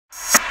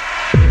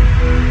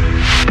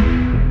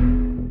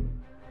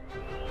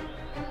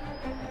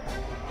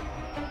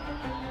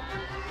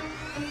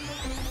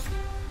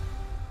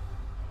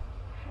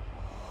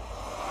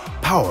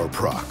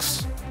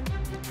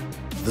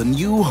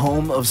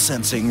home of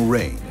sensing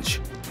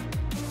range.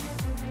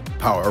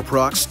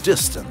 PowerProx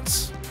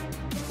Distance.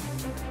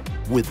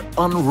 With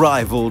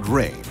unrivaled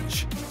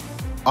range,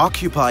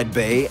 occupied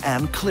bay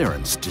and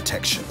clearance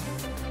detection.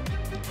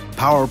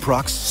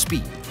 PowerProx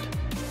Speed.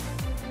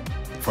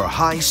 For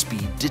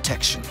high-speed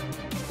detection.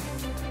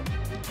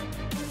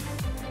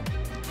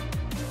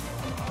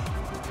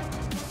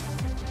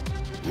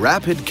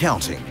 Rapid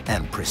counting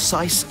and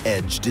precise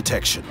edge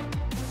detection.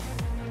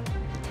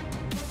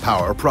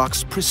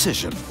 PowerProx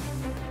Precision.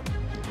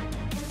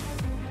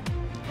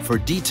 For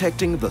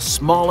detecting the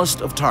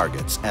smallest of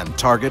targets and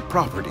target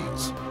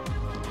properties.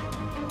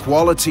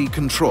 Quality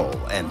control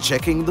and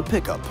checking the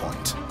pickup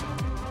point.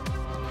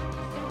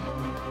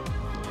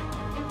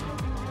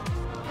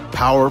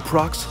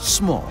 PowerProx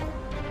Small.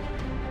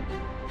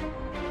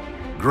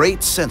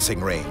 Great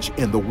sensing range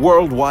in the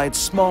worldwide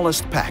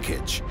smallest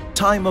package.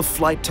 Time of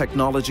flight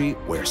technology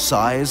where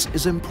size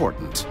is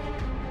important.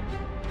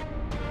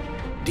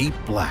 Deep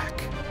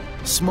black,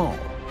 small,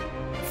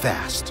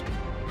 fast,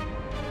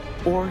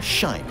 or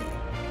shiny.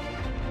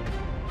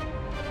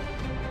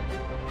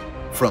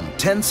 From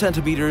 10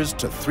 centimeters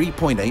to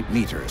 3.8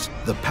 meters,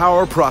 the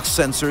PowerProx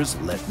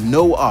sensors let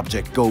no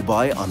object go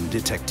by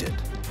undetected.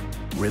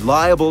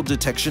 Reliable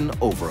detection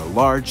over a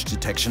large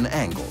detection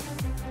angle.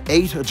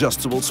 8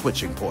 adjustable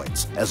switching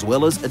points, as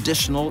well as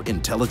additional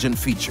intelligent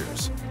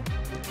features.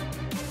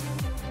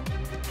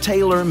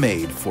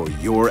 Tailor-made for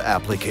your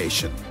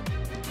application.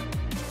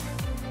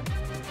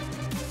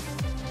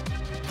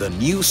 The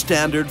new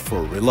standard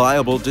for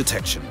reliable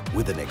detection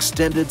with an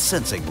extended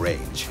sensing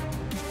range.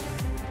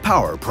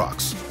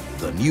 PowerProx,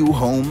 the new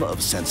home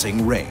of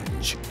sensing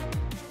range.